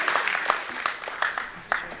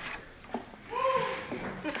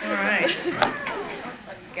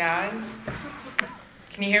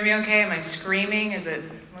Can you hear me okay? Am I screaming? Is it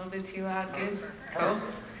a little bit too loud? Good? Cool.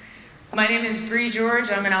 My name is Brie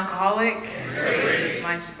George. I'm an alcoholic.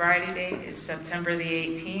 My sobriety date is September the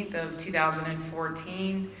 18th of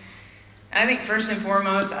 2014. And I think first and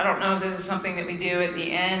foremost, I don't know if this is something that we do at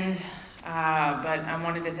the end, but I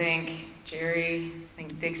wanted to thank Jerry, I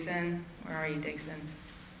think Dixon. Where are you, Dixon?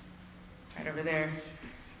 Right over there.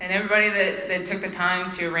 And everybody that took the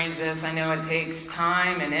time to arrange this. I know it takes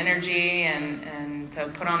time and energy and to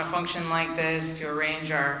put on a function like this, to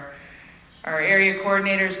arrange our area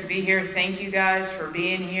coordinators to be here. Thank you guys for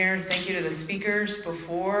being here. Thank you to the speakers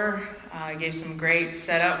before. Gave some great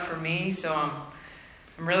setup for me, so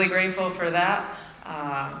I'm really grateful for that.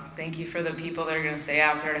 Thank you for the people that are going to stay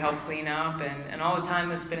out there to help clean up and all the time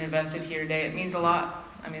that's been invested here today. It means a lot.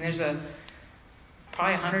 I mean, there's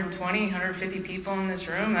probably 120, 150 people in this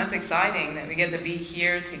room. That's exciting that we get to be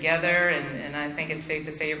here together, and I think it's safe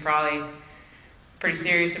to say you're probably pretty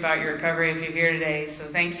serious about your recovery if you're here today. So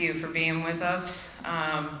thank you for being with us.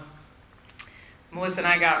 Melissa and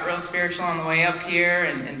I got real spiritual on the way up here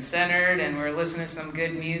and centered, and we're listening to some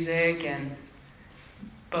good music and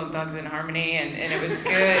Bone Thugs in Harmony, and it was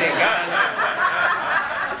good. It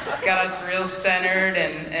got us real centered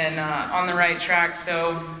and on the right track.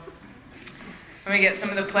 So let me get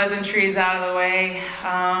some of the pleasantries out of the way.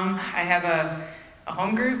 I have a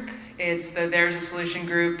home group. It's the There's a Solution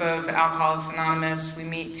group of Alcoholics Anonymous. We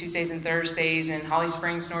meet Tuesdays and Thursdays in Holly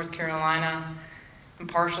Springs, North Carolina. I'm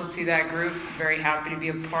partial to that group. Very happy to be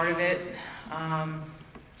a part of it. I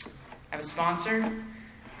have a sponsor.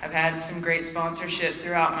 I've had some great sponsorship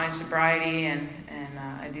throughout my sobriety, and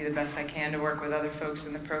I do the best I can to work with other folks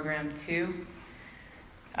in the program too.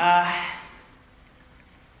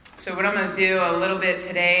 So what I'm going to do a little bit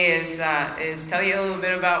today is tell you a little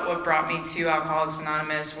bit about what brought me to Alcoholics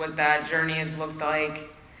Anonymous, what that journey has looked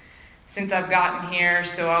like since I've gotten here.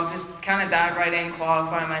 So I'll just kind of dive right in,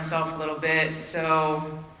 qualify myself a little bit.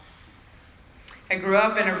 So I grew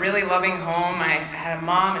up in a really loving home. I had a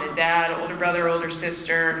mom and a dad, older brother, older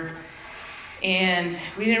sister, and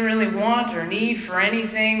we didn't really want or need for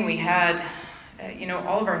anything. We had,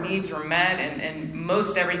 all of our needs were met and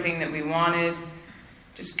most everything that we wanted.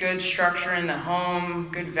 Just good structure in the home,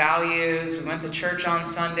 good values. We went to church on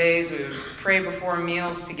Sundays. We would pray before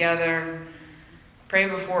meals together, pray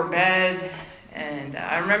before bed. And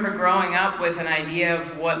I remember growing up with an idea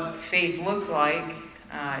of what faith looked like.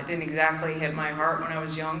 It didn't exactly hit my heart when I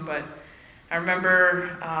was young, but I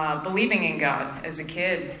remember believing in God as a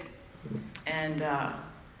kid. And I'm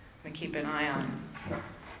going to keep an eye on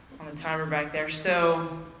the timer back there.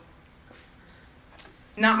 So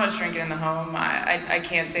not much drinking in the home. I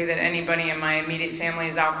can't say that anybody in my immediate family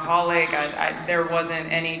is alcoholic. There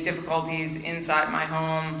wasn't any difficulties inside my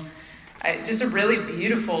home. Just a really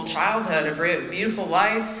beautiful childhood, a beautiful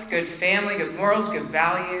life, good family, good morals, good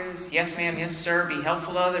values. Yes, ma'am, yes, sir. Be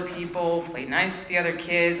helpful to other people. Play nice with the other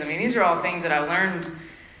kids. I mean, these are all things that I learned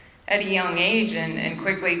at a young age and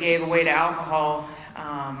quickly gave away to alcohol.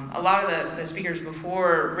 A lot of the speakers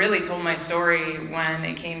before really told my story when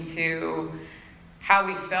it came to how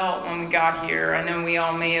we felt when we got here. I know we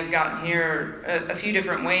all may have gotten here a few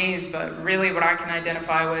different ways, but really what I can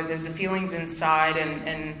identify with is the feelings inside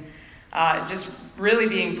and just really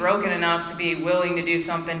being broken enough to be willing to do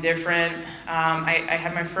something different. I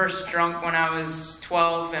had my first drunk when I was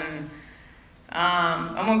 12, and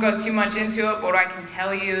I won't go too much into it, but what I can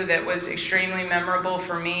tell you that was extremely memorable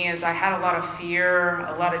for me is I had a lot of fear,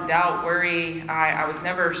 a lot of doubt, worry. I was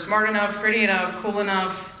never smart enough, pretty enough, cool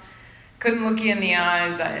enough. Couldn't look you in the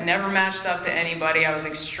eyes. I never matched up to anybody. I was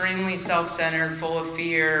extremely self-centered, full of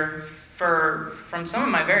fear from some of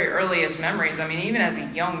my very earliest memories. I mean, even as a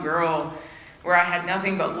young girl, where I had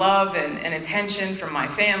nothing but love and attention from my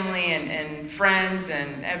family and friends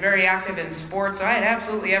and very active in sports. So I had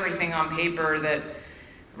absolutely everything on paper that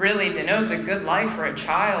really denotes a good life for a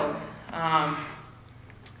child. I'm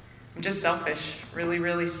just selfish, really,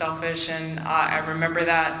 really selfish. And I remember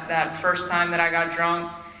that first time that I got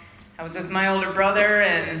drunk. I was with my older brother,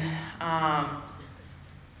 and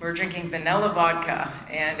we were drinking vanilla vodka,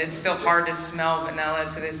 and it's still hard to smell vanilla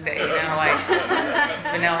to this day, like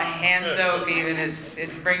vanilla hand soap even,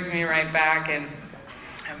 it brings me right back. And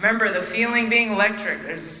I remember the feeling being electric.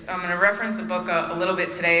 I'm going to reference the book a little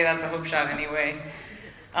bit today. That's a hope shot anyway.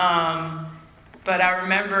 But I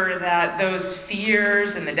remember that those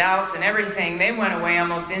fears and the doubts and everything, they went away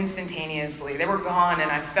almost instantaneously. They were gone, and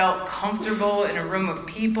I felt comfortable in a room of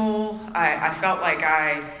people. I felt like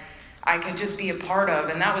I could just be a part of.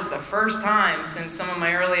 And that was the first time since some of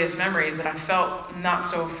my earliest memories that I felt not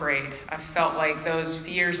so afraid. I felt like those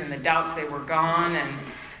fears and the doubts, they were gone. And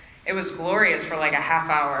it was glorious for like a half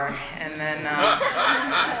hour, and then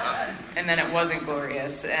it wasn't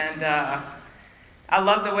glorious. And I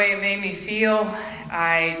loved the way it made me feel.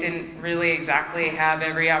 I didn't really exactly have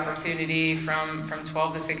every opportunity from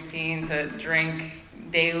 12 to 16 to drink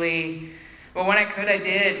daily. But when I could, I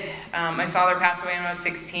did. My father passed away when I was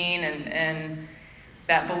 16, and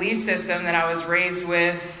that belief system that I was raised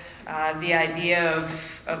with, the idea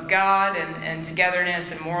of God and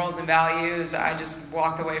togetherness and morals and values, I just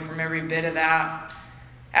walked away from every bit of that.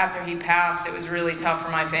 After he passed, it was really tough for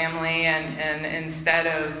my family, and instead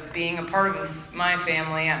of being a part of my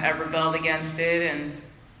family, I rebelled against it and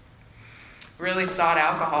really sought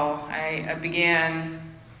alcohol. I began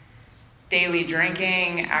daily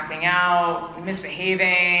drinking, acting out,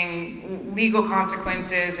 misbehaving, legal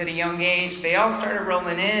consequences at a young age. They all started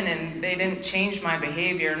rolling in, and they didn't change my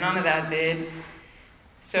behavior. None of that did.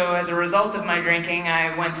 So as a result of my drinking,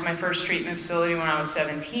 I went to my first treatment facility when I was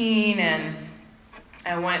 17, and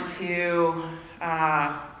I went to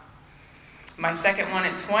my second one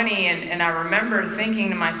at 20, and I remember thinking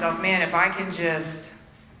to myself, man, if I can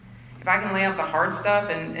lay out the hard stuff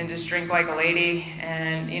and just drink like a lady,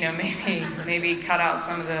 and maybe cut out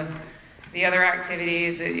some of the other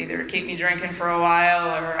activities that either keep me drinking for a while,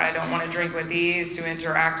 or I don't want to drink with these to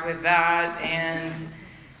interact with that. And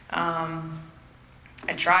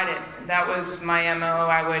I tried it. That was my MO.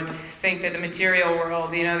 I would think that the material world,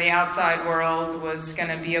 the outside world, was going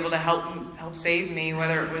to be able to help save me,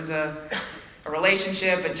 whether it was a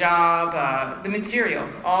relationship, a job, all the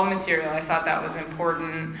material. I thought that was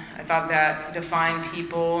important. I thought that defined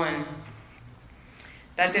people, and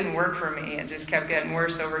that didn't work for me. It just kept getting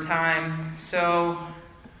worse over time. So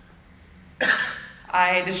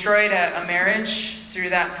I destroyed a marriage through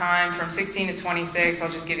that time from 16 to 26. I'll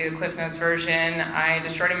just give you the Cliff Notes version. I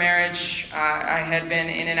destroyed a marriage. I had been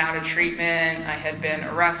in and out of treatment. I had been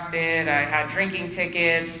arrested. I had drinking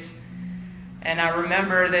tickets. And I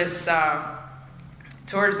remember this,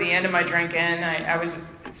 towards the end of my drinking, I was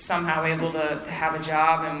somehow able to have a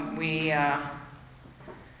job, and we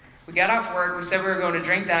got off work. We said we were going to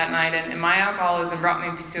drink that night, and my alcoholism brought me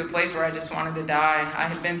to a place where I just wanted to die. I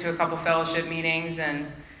had been to a couple fellowship meetings, and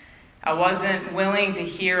I wasn't willing to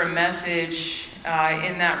hear a message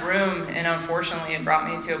in that room, and unfortunately it brought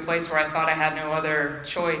me to a place where I thought I had no other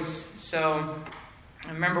choice. So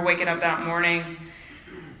I remember waking up that morning,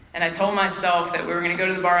 and I told myself that we were going to go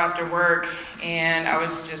to the bar after work, and I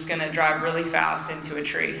was just going to drive really fast into a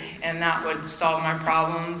tree, and that would solve my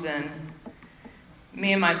problems. And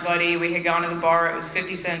me and my buddy, we had gone to the bar. It was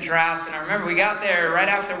 50-cent drafts, and I remember we got there right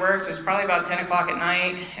after work, so it was probably about 10 o'clock at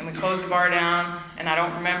night, and we closed the bar down, and I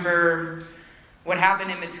don't remember what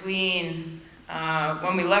happened in between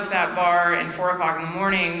when we left that bar and 4 o'clock in the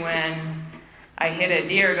morning when I hit a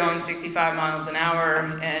deer going 65 miles an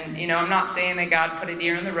hour. And, I'm not saying that God put a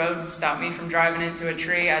deer in the road to stop me from driving into a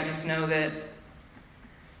tree. I just know that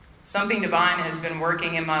something divine has been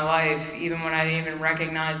working in my life, even when I didn't even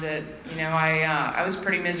recognize it. I was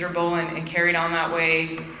pretty miserable and carried on that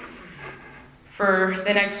way for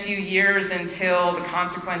the next few years until the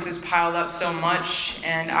consequences piled up so much,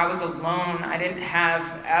 and I was alone. I didn't have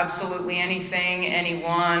absolutely anything,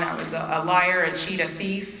 anyone. I was a liar, a cheat, a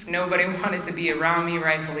thief. Nobody wanted to be around me,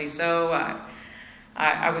 rightfully so.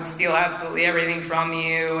 I would steal absolutely everything from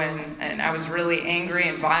you, and I was really angry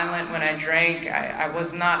and violent when I drank. I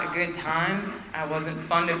was not a good time. I wasn't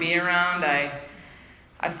fun to be around. I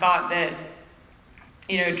thought that,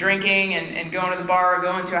 drinking and going to the bar or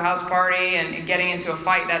going to a house party and getting into a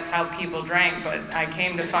fight, that's how people drank. But I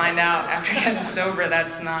came to find out after getting sober,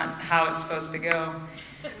 that's not how it's supposed to go.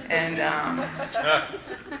 And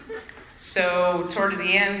so towards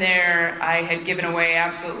the end there, I had given away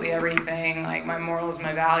absolutely everything, like my morals,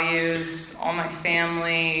 my values, all my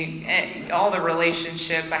family, all the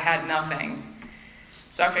relationships. I had nothing.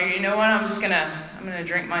 So I figured, I'm gonna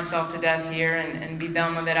drink myself to death here and be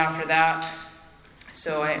done with it after that.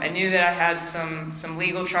 So I knew that I had some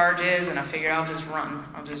legal charges, and I figured I'll just run.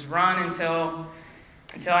 I'll just run until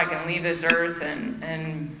I can leave this earth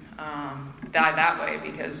and die that way,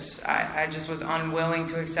 because I just was unwilling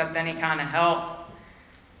to accept any kind of help.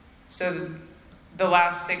 So the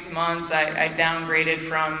last 6 months, I downgraded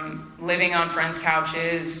from living on friends'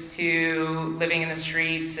 couches to living in the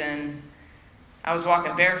streets, and I was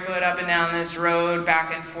walking barefoot up and down this road,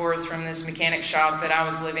 back and forth from this mechanic shop that I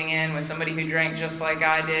was living in with somebody who drank just like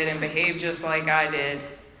I did and behaved just like I did.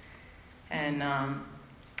 And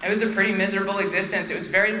it was a pretty miserable existence. It was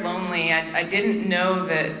very lonely. I didn't know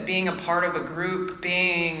that being a part of a group,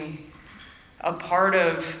 being a part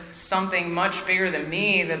of something much bigger than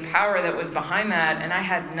me, the power that was behind that, and I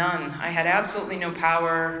had none. I had absolutely no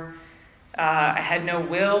power. I had no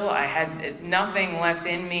will. I had nothing left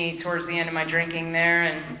in me towards the end of my drinking there,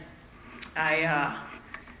 and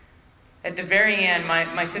at the very end,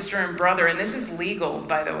 my sister and brother, and this is legal,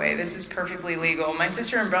 by the way, this is perfectly legal. My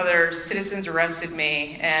sister and brother, citizens arrested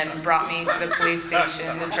me and brought me to the police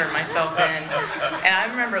station to turn myself in. And I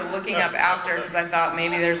remember looking up after because I thought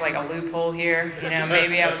maybe there's like a loophole here.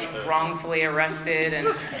 Maybe I was wrongfully arrested.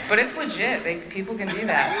 But it's legit. People can do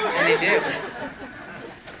that, and they do.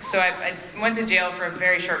 So I went to jail for a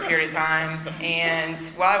very short period of time. And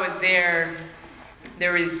while I was there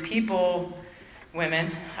were these people,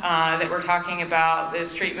 women, that were talking about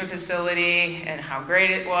this treatment facility and how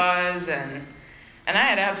great it was, and I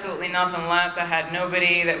had absolutely nothing left. I had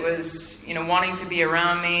nobody that was, wanting to be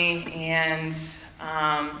around me, and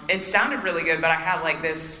it sounded really good, but I had like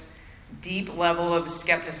this deep level of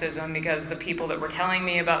skepticism because the people that were telling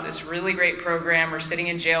me about this really great program were sitting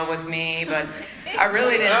in jail with me, but I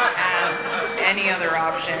really didn't have any other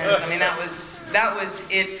options. I mean, that was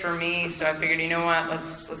it for me. So I figured, you know what,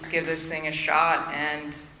 let's give this thing a shot.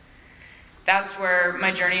 And that's where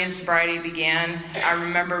my journey in sobriety began. I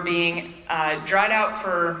remember being dried out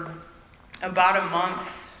for about a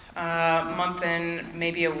month and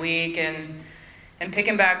maybe a week, and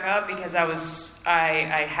picking back up because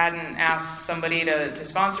I hadn't asked somebody to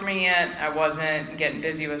sponsor me yet. I wasn't getting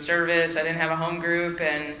busy with service. I didn't have a home group,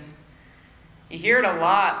 and you hear it a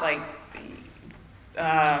lot. Like,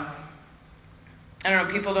 I don't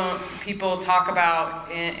know. People talk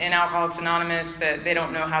about in Alcoholics Anonymous that they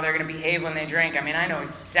don't know how they're going to behave when they drink. I mean, I know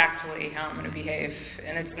exactly how I'm going to behave,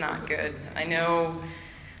 and it's not good.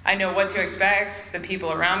 I know what to expect. The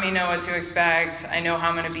people around me know what to expect. I know how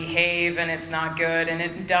I'm going to behave, and it's not good, and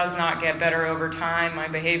it does not get better over time. My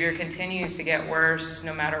behavior continues to get worse,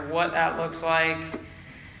 no matter what that looks like.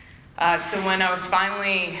 So when I was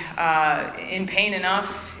finally in pain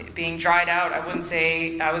enough, being dried out, I wouldn't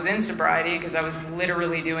say I was in sobriety because I was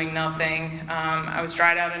literally doing nothing. I was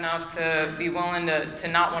dried out enough to be willing to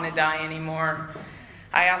not want to die anymore.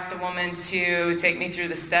 I asked a woman to take me through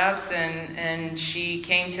the steps, and she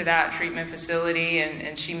came to that treatment facility,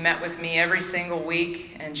 and she met with me every single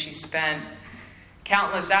week, and she spent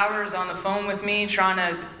countless hours on the phone with me trying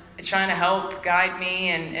to help guide me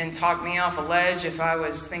and talk me off a ledge if I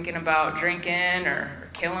was thinking about drinking or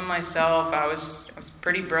killing myself. I was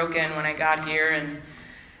pretty broken when I got here, and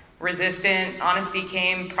resistant. Honesty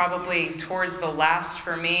came probably towards the last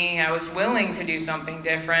for me. I was willing to do something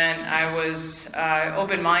different. I was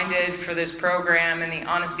open-minded for this program, and the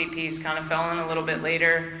honesty piece kind of fell in a little bit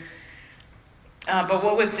later. But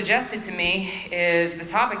what was suggested to me is the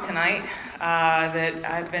topic tonight that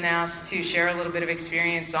I've been asked to share a little bit of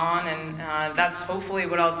experience on, and that's hopefully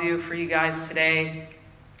what I'll do for you guys today.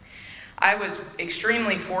 I was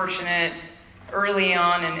extremely fortunate early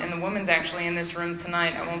on, and the woman's actually in this room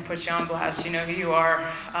tonight. I won't put you on blast. You know who you are.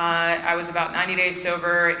 I was about 90 days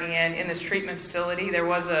sober, and in this treatment facility, there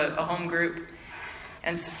was a home group.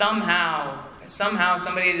 And somehow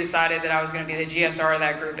somebody decided that I was going to be the GSR of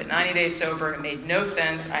that group at 90 days sober. It made no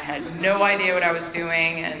sense. I had no idea what I was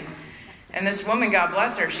doing. And this woman, God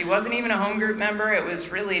bless her, she wasn't even a home group member. It was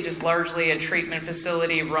really just largely a treatment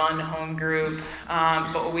facility run home group.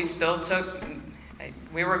 But we still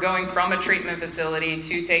we were going from a treatment facility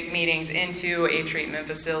to take meetings into a treatment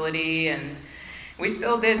facility, and we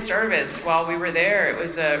still did service while we were there. It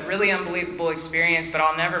was a really unbelievable experience, but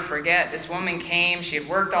I'll never forget. This woman came, she had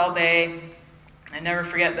worked all day. I never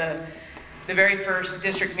forget the very first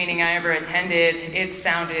district meeting I ever attended. It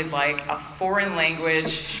sounded like a foreign language.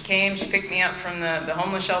 She came, she picked me up from the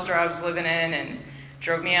homeless shelter I was living in, and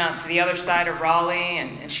drove me out to the other side of Raleigh,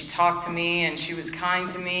 and she talked to me, and she was kind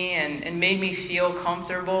to me, and made me feel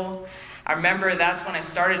comfortable. I remember that's when I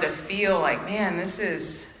started to feel like, man, this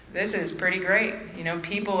is pretty great.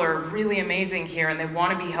 People are really amazing here, and they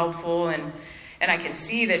want to be helpful, and I can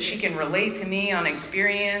see that she can relate to me on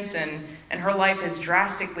experience, and her life has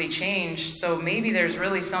drastically changed, so maybe there's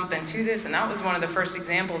really something to this. And that was one of the first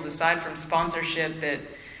examples, aside from sponsorship,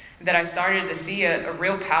 that I started to see a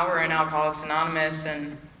real power in Alcoholics Anonymous.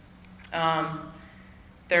 And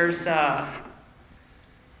there's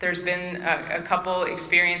been a couple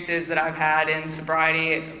experiences that I've had in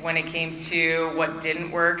sobriety when it came to what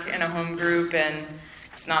didn't work in a home group. And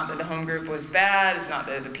it's not that the home group was bad, it's not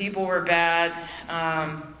that the people were bad,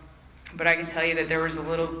 but I can tell you that there was a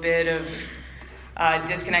little bit of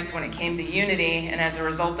disconnect when it came to unity, and as a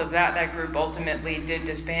result of that group ultimately did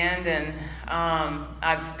disband. And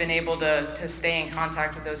I've been able to stay in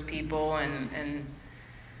contact with those people and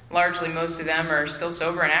largely most of them are still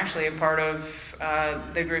sober and actually a part of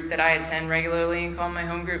the group that I attend regularly and call my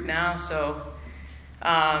home group now. So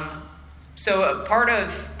a part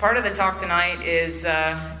of the talk tonight is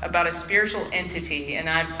about a spiritual entity, and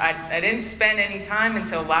I didn't spend any time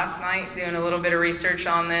until last night doing a little bit of research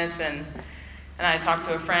on this, and I talked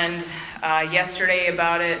to a friend yesterday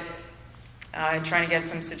about it, trying to get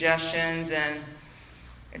some suggestions, and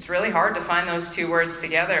it's really hard to find those two words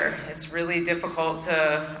together. It's really difficult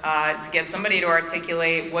to get somebody to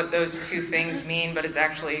articulate what those two things mean, but it's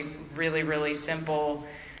actually really, really simple.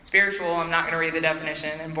 Spiritual, I'm not going to read the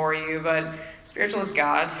definition and bore you, but spiritual is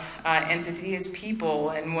God. Entity is people,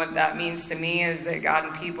 and what that means to me is that God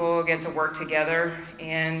and people get to work together,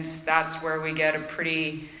 and that's where we get a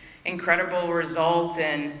pretty incredible result.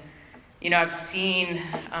 And, I've seen,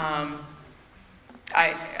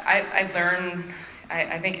 I learned,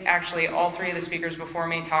 I think actually all three of the speakers before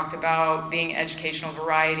me talked about being educational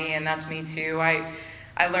variety, and that's me too.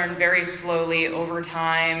 I learned very slowly over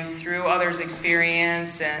time through others'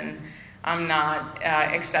 experience, and I'm not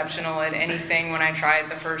exceptional at anything when I try it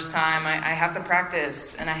the first time. I have to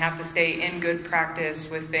practice, and I have to stay in good practice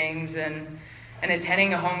with things, and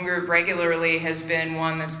attending a home group regularly has been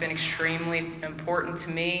one that's been extremely important to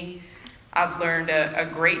me. I've learned a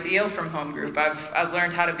great deal from home group. I've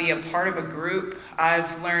learned how to be a part of a group.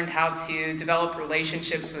 I've learned how to develop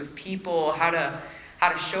relationships with people, how to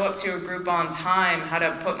show up to a group on time, how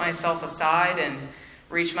to put myself aside and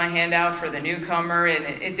reach my hand out for the newcomer. And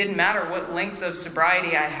it didn't matter what length of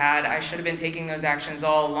sobriety I had. I should have been taking those actions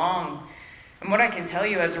all along. And what I can tell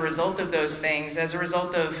you as a result of those things, as a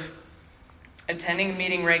result of attending a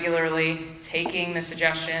meeting regularly, taking the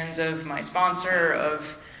suggestions of my sponsor, of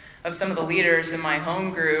some of the leaders in my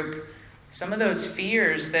home group, some of those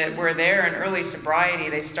fears that were there in early sobriety,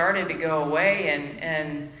 they started to go away,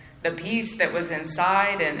 and the peace that was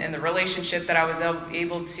inside and the relationship that I was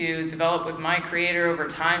able to develop with my Creator over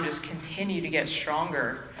time just continued to get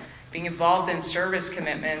stronger. Being involved in service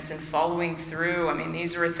commitments and following through. I mean,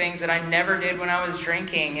 these were things that I never did when I was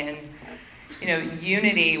drinking. And,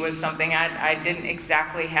 unity was something I didn't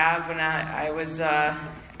exactly have when I was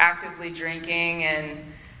actively drinking, and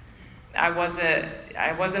I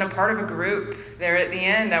wasn't a part of a group there at the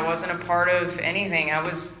end. I wasn't a part of anything. I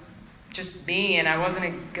was just me, and I wasn't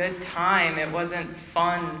a good time. It wasn't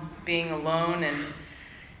fun being alone, and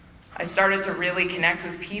I started to really connect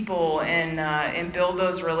with people and build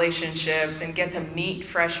those relationships and get to meet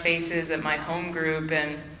fresh faces at my home group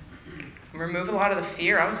and remove a lot of the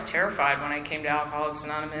fear. I was terrified when I came to Alcoholics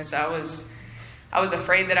Anonymous. I was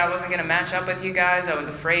afraid that I wasn't going to match up with you guys. I was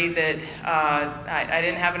afraid that I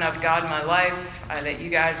didn't have enough God in my life, that you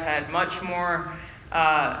guys had much more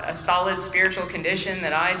a solid spiritual condition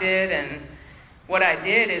than I did. And what I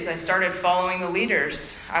did is I started following the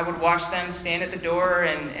leaders. I would watch them stand at the door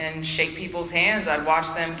and shake people's hands. I'd watch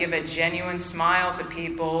them give a genuine smile to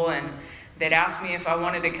people, and they'd ask me if I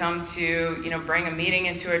wanted to come to, bring a meeting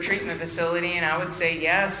into a treatment facility, and I would say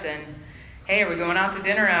yes. And hey, are we going out to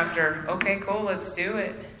dinner after? Okay, cool, let's do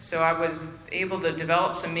it. So I was able to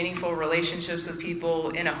develop some meaningful relationships with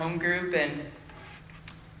people in a home group, and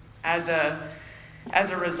as a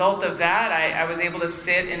result of that, I was able to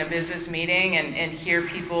sit in a business meeting and hear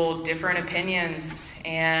people different opinions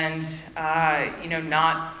and,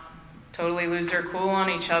 not totally lose their cool on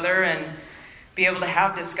each other and be able to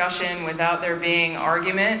have discussion without there being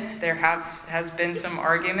argument. There has been some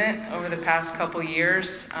argument over the past couple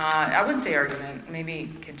years. I wouldn't say argument, maybe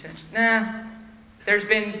contention. There's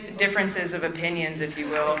been differences of opinions, if you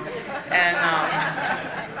will. And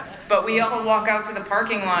but we all walk out to the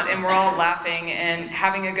parking lot and we're all laughing and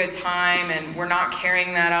having a good time, and we're not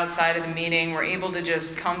carrying that outside of the meeting. We're able to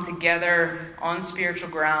just come together on spiritual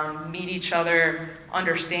ground, meet each other,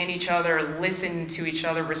 understand each other, listen to each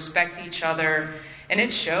other, respect each other, and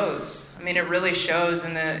it shows. I mean, it really shows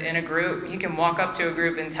in a group. You can walk up to a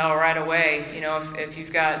group and tell right away, if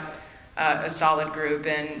you've got a solid group.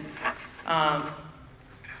 And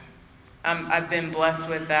I've been blessed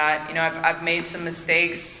with that. I've made some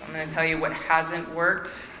mistakes. I'm going to tell you what hasn't worked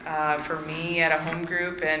for me at a home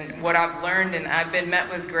group and what I've learned, and I've been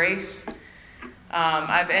met with grace.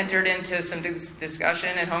 I've entered into some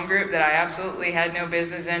discussion at home group that I absolutely had no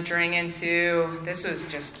business entering into. This was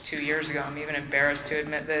just 2 years ago. I'm even embarrassed to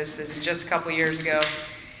admit this. This is just a couple years ago.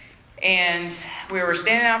 And we were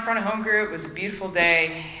standing out front of home group. It was a beautiful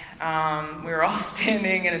day. We were all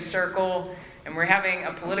standing in a circle, and we're having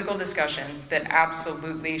a political discussion that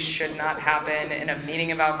absolutely should not happen in a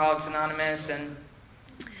meeting of Alcoholics Anonymous. And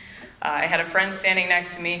I had a friend standing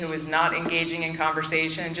next to me who was not engaging in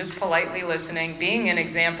conversation, just politely listening, being an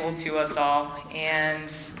example to us all.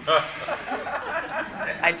 And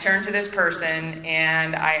I turned to this person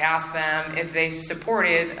and I asked them if they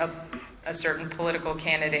supported a certain political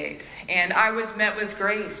candidate. And I was met with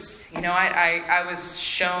grace. I was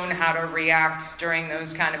shown how to react during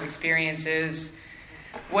those kind of experiences.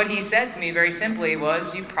 What he said to me very simply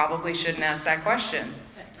was, "You probably shouldn't ask that question."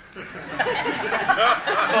 But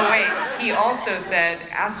wait, he also said,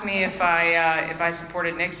 "Ask me if I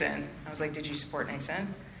supported Nixon." I was like, "Did you support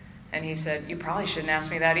Nixon?" And he said, "You probably shouldn't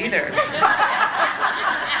ask me that either."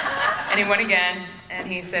 And he went again, and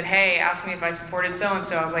he said, "Hey, ask me if I supported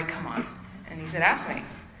so-and-so." I was like, "Come on." And he said, "Ask me."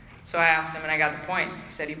 So I asked him, and I got the point.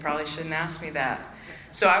 He said, "You probably shouldn't ask me that."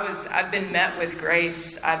 So I've been met with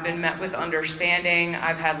grace. I've been met with understanding.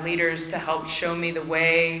 I've had leaders to help show me the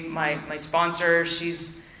way. My sponsor,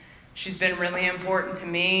 she's been really important to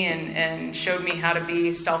me and showed me how to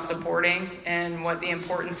be self-supporting and what the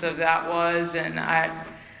importance of that was. And I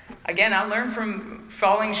learned from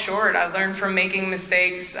falling short. I learned from making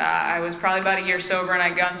mistakes. I was probably about a year sober, and I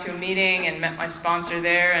got into a meeting and met my sponsor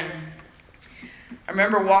there. And I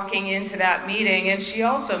remember walking into that meeting, and she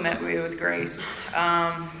also met me with grace.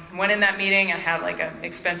 When in that meeting, I had like an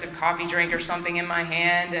expensive coffee drink or something in my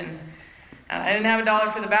hand, and I didn't have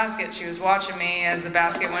 $1 for the basket. She was watching me as the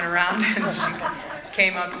basket went around, and she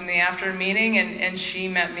came up to me after the meeting, and she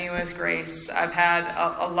met me with grace. I've had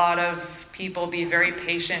a lot of people be very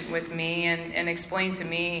patient with me and explain to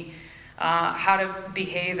me how to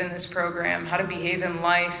behave in this program, how to behave in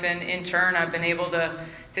life, and in turn, I've been able to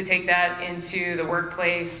take that into the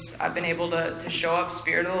workplace. I've been able to show up,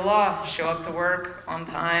 spirit of the law, show up to work on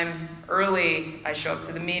time early. I show up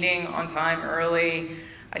to the meeting on time early.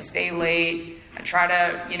 I stay late. I try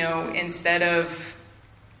to, instead of,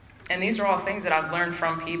 and these are all things that I've learned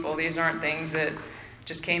from people. These aren't things that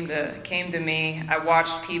just came to me. I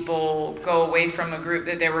watched people go away from a group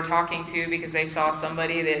that they were talking to because they saw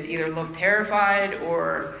somebody that either looked terrified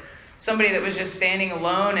or somebody that was just standing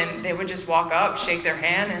alone, and they would just walk up, shake their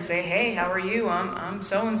hand, and say, "Hey, how are you? I'm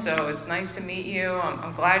so-and-so. It's nice to meet you.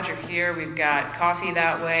 I'm glad you're here. We've got coffee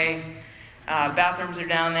that way. Bathrooms are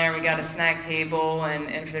down there. We got a snack table, and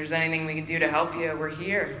if there's anything we can do to help you, we're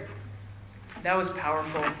here." That was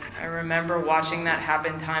powerful. I remember watching that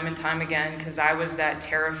happen time and time again because I was that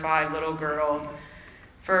terrified little girl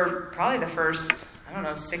for probably the first,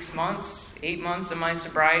 6 months, 8 months of my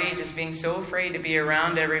sobriety, just being so afraid to be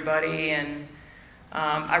around everybody. And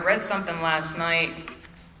I read something last night.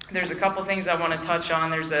 There's a couple things I want to touch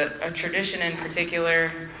on. There's a tradition in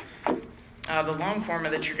particular, the long form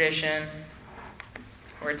of the tradition,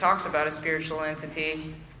 where it talks about a spiritual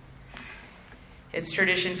entity. It's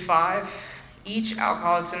tradition 5. Each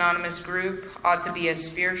Alcoholics Anonymous group ought to be a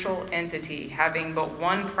spiritual entity having but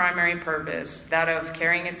one primary purpose, that of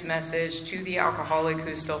carrying its message to the alcoholic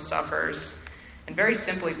who still suffers. And very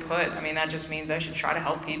simply put, that just means I should try to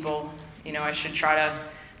help people. I should try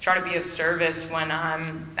to be of service when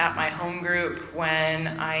I'm at my home group,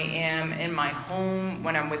 when I am in my home,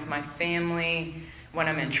 when I'm with my family, when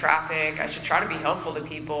I'm in traffic. I should try to be helpful to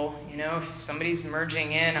people. If somebody's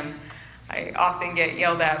merging in, I often get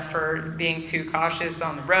yelled at for being too cautious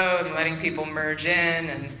on the road and letting people merge in.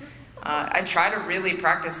 And I try to really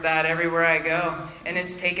practice that everywhere I go. And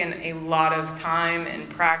it's taken a lot of time and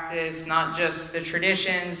practice, not just the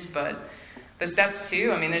traditions, but the steps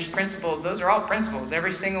too. There's principles. Those are all principles,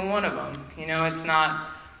 every single one of them. It's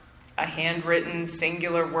not a handwritten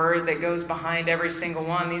singular word that goes behind every single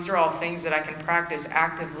one. These are all things that I can practice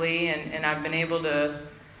actively, and I've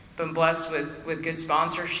been blessed with good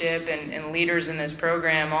sponsorship and leaders in this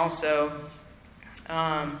program also.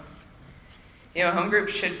 Home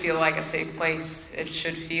groups should feel like a safe place. It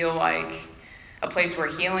should feel like a place where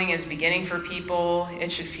healing is beginning for people.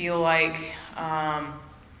 It should feel like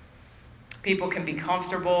people can be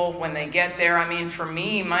comfortable when they get there. For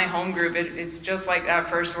me, my home group, it's just like that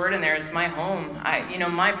first word in there. It's my home.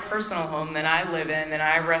 My personal home that I live in, that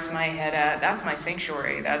I rest my head at, that's my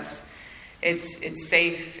sanctuary. It's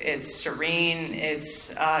safe, it's serene,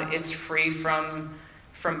 it's free from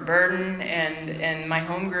burden, and my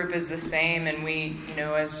home group is the same. And we,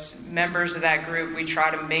 as members of that group, we try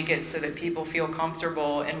to make it so that people feel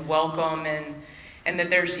comfortable and welcome, and that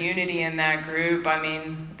there's unity in that group.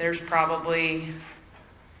 There's probably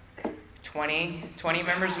 20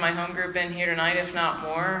 members of my home group in here tonight, if not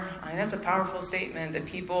more. That's a powerful statement that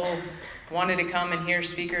people wanted to come and hear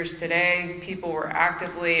speakers today. People were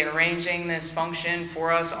actively arranging this function for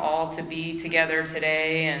us all to be together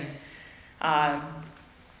today. And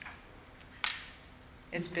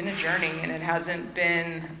it's been a journey, and it hasn't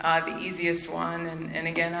been the easiest one. And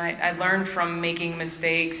again, I learned from making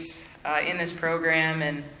mistakes in this program,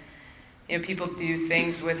 and people do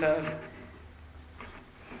things with a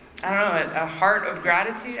heart of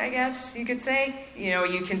gratitude, I guess you could say.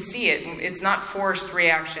 You can see it. It's not forced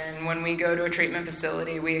reaction. When we go to a treatment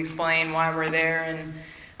facility, we explain why we're there and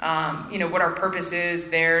what our purpose is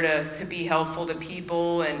there to be helpful to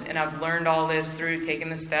people. And I've learned all this through taking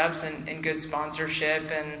the steps and good sponsorship.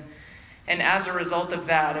 And as a result of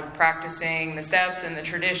that, of practicing the steps and the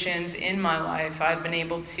traditions in my life, I've been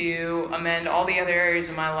able to amend all the other areas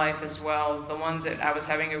of my life as well. The ones that I was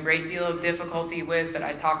having a great deal of difficulty with, that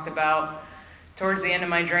I talked about towards the end of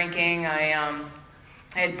my drinking. I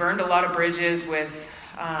had burned a lot of bridges with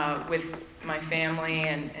my family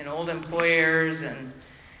and old employers and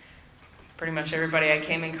pretty much everybody I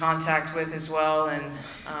came in contact with as well, and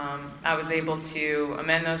I was able to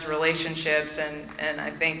amend those relationships, and I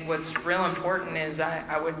think what's real important is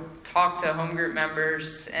I would talk to home group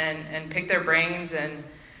members and pick their brains, and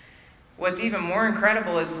what's even more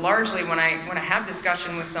incredible is largely when I have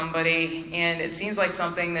discussion with somebody and it seems like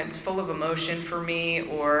something that's full of emotion for me,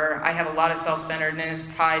 or I have a lot of self-centeredness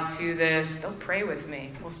tied to this, they'll pray with me.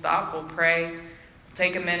 We'll stop, we'll pray,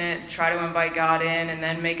 take a minute, try to invite God in, and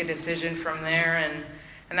then make a decision from there. And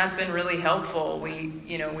that's been really helpful. We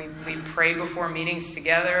pray before meetings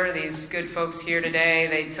together. These good folks here today,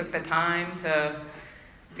 they took the time to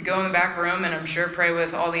go in the back room, and I'm sure pray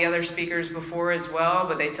with all the other speakers before as well,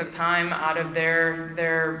 but they took time out of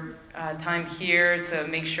their time here to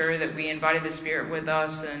make sure that we invited the Spirit with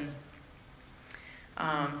us, and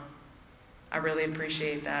I really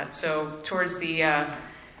appreciate that. So towards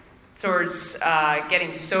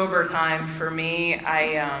getting sober time for me,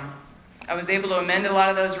 I was able to amend a lot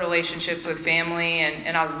of those relationships with family,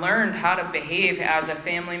 and I learned how to behave as a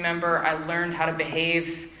family member. I learned how to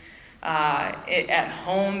behave at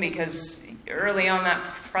home, because early on, that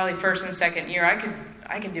probably first and second year,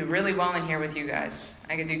 I could do really well in here with you guys.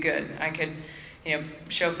 I could do good. I could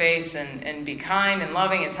show face and be kind and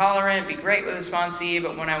loving and tolerant, be great with a sponsee,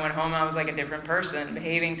 but when I went home, I was like a different person,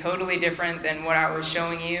 behaving totally different than what I was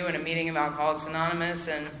showing you in a meeting of Alcoholics Anonymous.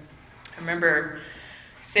 And I remember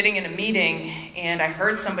sitting in a meeting, and I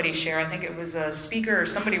heard somebody share, I think it was a speaker or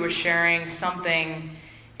somebody was sharing something,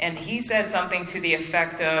 and he said something to the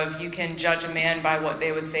effect of, you can judge a man by what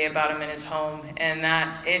they would say about him in his home. And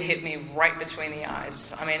that, it hit me right between the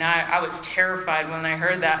eyes. I mean, I was terrified when I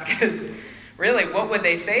heard that, because really, what would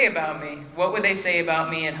they say about me? What would they say about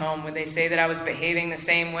me at home? Would they say that I was behaving the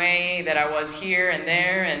same way that I was here and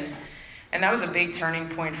there? And that was a big turning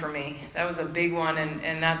point for me. That was a big one,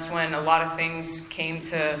 and that's when a lot of things came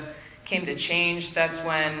to change. That's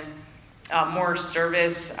when more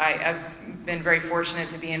service. I've been very fortunate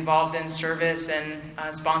to be involved in service and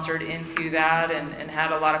sponsored into that, and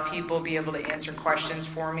had a lot of people be able to answer questions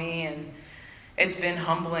for me. And it's been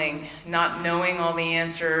humbling not knowing all the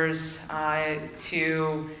answers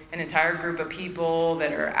to an entire group of people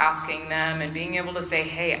that are asking them, and being able to say,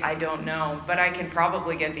 hey, I don't know, but I can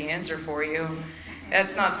probably get the answer for you.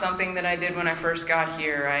 That's not something that I did when I first got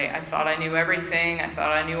here. I thought I knew everything. I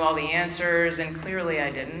thought I knew all the answers, and clearly I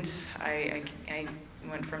didn't. I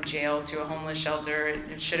went from jail to a homeless shelter.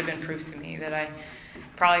 It should have been proof to me that I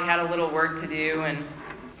probably had a little work to do, and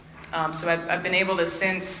so I've been able to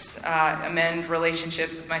since amend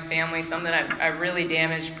relationships with my family, some that I really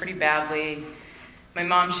damaged pretty badly. My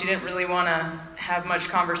mom, she didn't really want to have much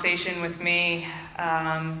conversation with me,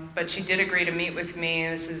 but she did agree to meet with me.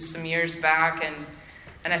 This is some years back,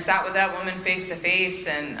 and I sat with that woman face to face,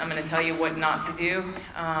 and I'm going to tell you what not to do,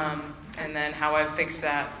 and then how I've fixed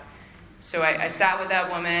that. So I sat with that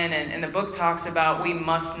woman, and the book talks about we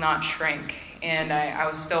must not shrink. And I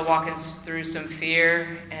was still walking through some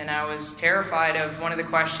fear, and I was terrified of one of the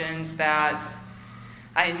questions that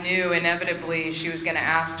I knew inevitably she was going to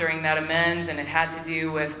ask during that amends, and it had to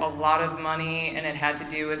do with a lot of money, and it had to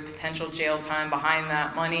do with potential jail time behind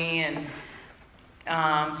that money. And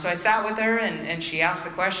so I sat with her, and she asked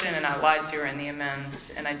the question, and I lied to her in the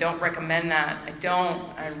amends. And I don't recommend that.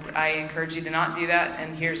 I encourage you to not do that,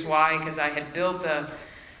 and here's why. Because I had built a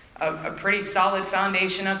pretty solid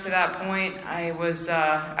foundation up to that point. I was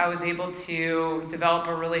able to develop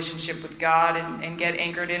a relationship with God and get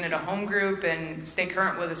anchored in at a home group and stay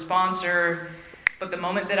current with a sponsor. But the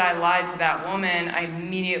moment that I lied to that woman, I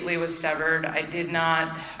immediately was severed. I did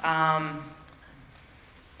not...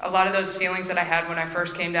 a lot of those feelings that I had when I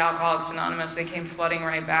first came to Alcoholics Anonymous, they came flooding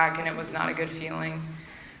right back, and it was not a good feeling.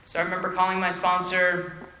 So I remember calling my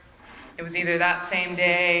sponsor. It was either that same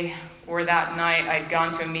day or that night. I'd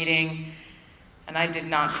gone to a meeting, and I did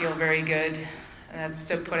not feel very good. That's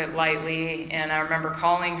to put it lightly. And I remember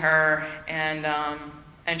calling her, and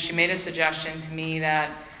she made a suggestion to me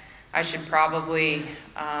that I should probably,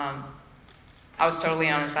 I was totally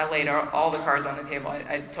honest, I laid all the cards on the table.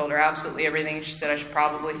 I told her absolutely everything. She said I should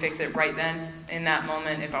probably fix it right then, in that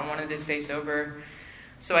moment, if I wanted to stay sober.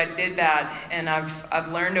 So I did that, and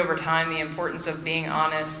I've learned over time the importance of being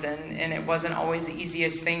honest, and it wasn't always the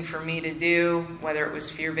easiest thing for me to do, whether it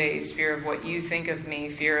was fear-based, fear of what you think of me,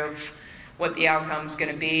 fear of what the outcome's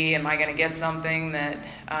going to be. Am I going to get something that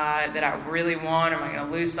I really want? Am I going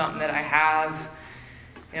to lose something that I have?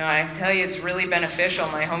 I tell you, it's really beneficial.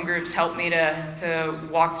 My home groups helped me to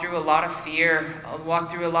walk through a lot of fear,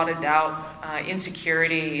 walk through a lot of doubt,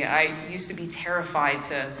 insecurity. I used to be terrified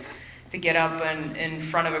to get up in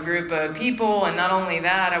front of a group of people, and not only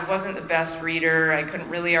that, I wasn't the best reader. I couldn't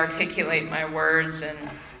really articulate my words, and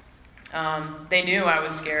they knew I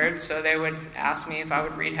was scared, so they would ask me if I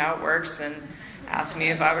would read How It Works, and ask me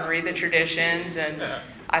if I would read the traditions, and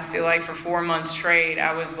I feel like for 4 months straight,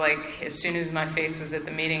 I was like, as soon as my face was at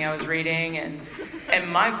the meeting, I was reading, and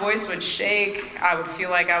my voice would shake. I would feel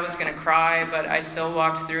like I was going to cry, but I still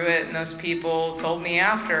walked through it, and those people told me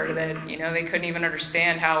after that, they couldn't even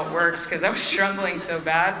understand how it works, because I was struggling so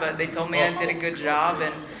bad, but they told me I did a good job,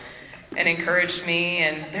 and encouraged me,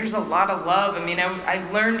 and there's a lot of love. I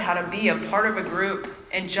learned how to be a part of a group,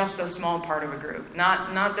 and just a small part of a group,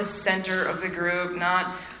 not the center of the group,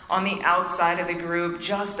 not on the outside of the group,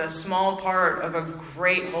 just a small part of a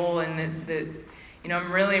great whole. And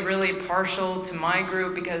I'm really, really partial to my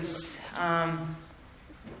group because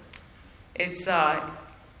it's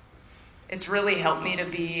really helped me to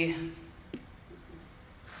be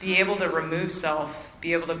able to remove self,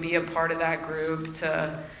 be able to be a part of that group,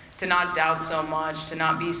 to not doubt so much, to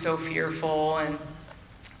not be so fearful. And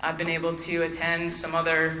I've been able to attend some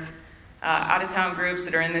other out-of-town groups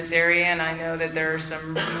that are in this area, and I know that there are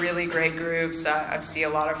some really great groups. I see a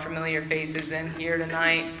lot of familiar faces in here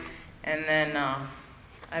tonight. And then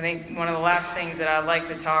I think one of the last things that I'd like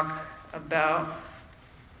to talk about...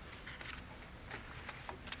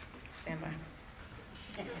 Stand by.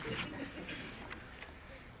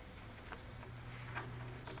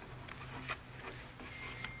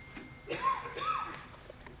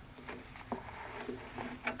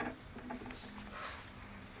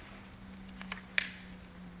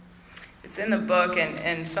 It's in the book,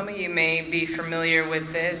 and some of you may be familiar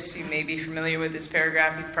with this. You may be familiar with this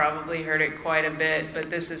paragraph. You've probably heard it quite a bit, but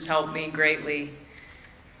this has helped me greatly.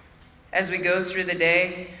 As we go through the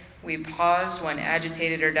day, we pause when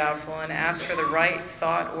agitated or doubtful and ask for the right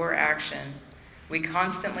thought or action. We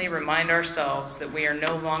constantly remind ourselves that we are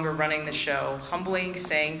no longer running the show, humbly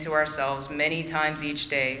saying to ourselves many times each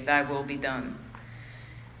day, "Thy will be done."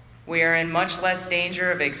 We are in much less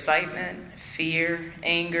danger of excitement, fear,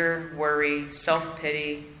 anger, worry,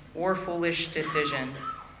 self-pity, or foolish decision.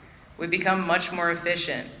 We become much more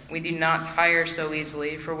efficient. We do not tire so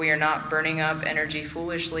easily, for we are not burning up energy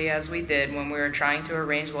foolishly as we did when we were trying to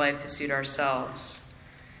arrange life to suit ourselves.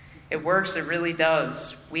 It works, it really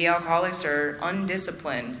does. We alcoholics are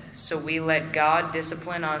undisciplined, so we let God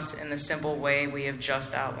discipline us in the simple way we have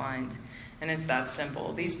just outlined. And it's that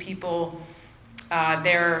simple. These people...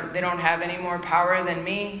 they don't have any more power than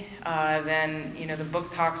me, than the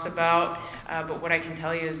book talks about. But what I can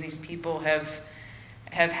tell you is these people have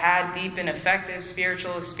had deep and effective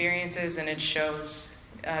spiritual experiences, and it shows.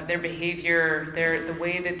 Their behavior, the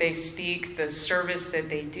way that they speak, the service that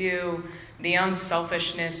they do, the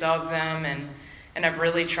unselfishness of them, and I've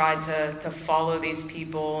really tried to follow these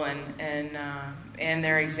people and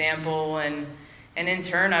their example, and in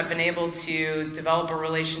turn, I've been able to develop a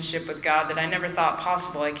relationship with God that I never thought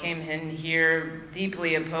possible. I came in here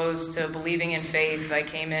deeply opposed to believing in faith. I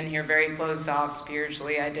came in here very closed off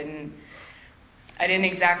spiritually. I didn't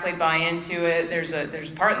exactly buy into it. There's a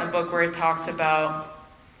part in the book where it talks about,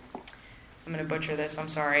 I'm going to butcher this, I'm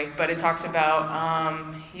sorry, but it talks about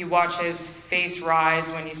you watch his face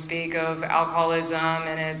rise when you speak of alcoholism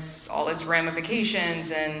and all its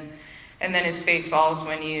ramifications, and then his face falls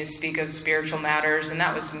when you speak of spiritual matters, and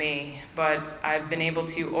that was me. But I've been able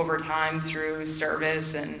to, over time, through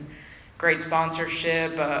service and great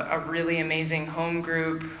sponsorship, a really amazing home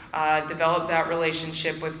group, develop that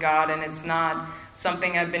relationship with God, and it's not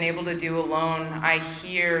something I've been able to do alone. I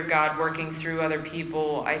hear God working through other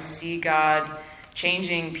people. I see God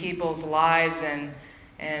changing people's lives, and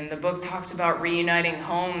the book talks about reuniting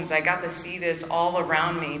homes. I got to see this all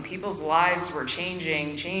around me. People's lives were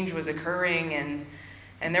changing. Change was occurring.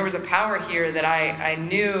 And there was a power here that I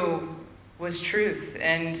knew was truth.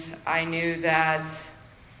 And I knew that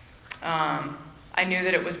I knew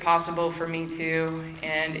that it was possible for me to,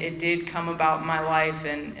 and it did come about in my life,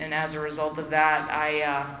 and as a result of that,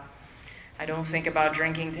 I don't think about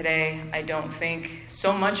drinking today. I don't think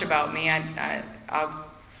so much about me. I'll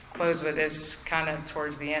close with this kind of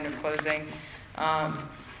towards the end of closing.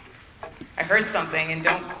 I heard something, and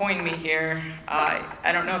don't coin me here.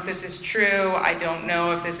 I don't know if this is true. I don't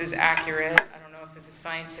know if this is accurate. I don't know if this is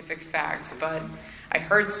scientific fact, but I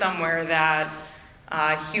heard somewhere that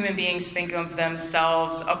human beings think of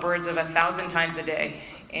themselves upwards of 1,000 times a day.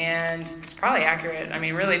 And it's probably accurate. I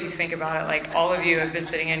mean, really, if you think about it, like, all of you have been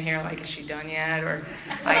sitting in here, like, is she done yet? Or,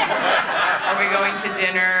 like, are we going to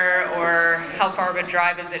dinner? Or how far of a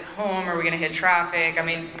drive is it home? Are we going to hit traffic? I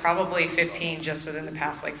mean, probably 15 just within the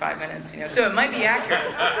past, 5 minutes, So it might be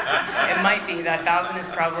accurate. It might be. That 1,000 is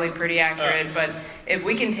probably pretty accurate. But if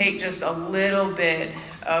we can take just a little bit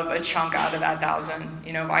of a chunk out of that 1,000,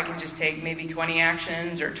 if I can just take maybe 20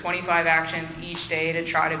 actions or 25 actions each day to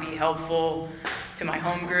try to be helpful to my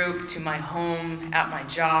home group, to my home, at my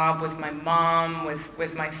job, with my mom,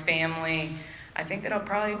 with my family, I think that I'll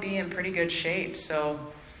probably be in pretty good shape. So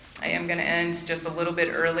I am going to end just a little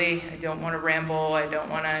bit early. I don't want to ramble. I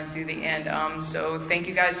don't want to do the end. So thank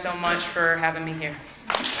you guys so much for having me here.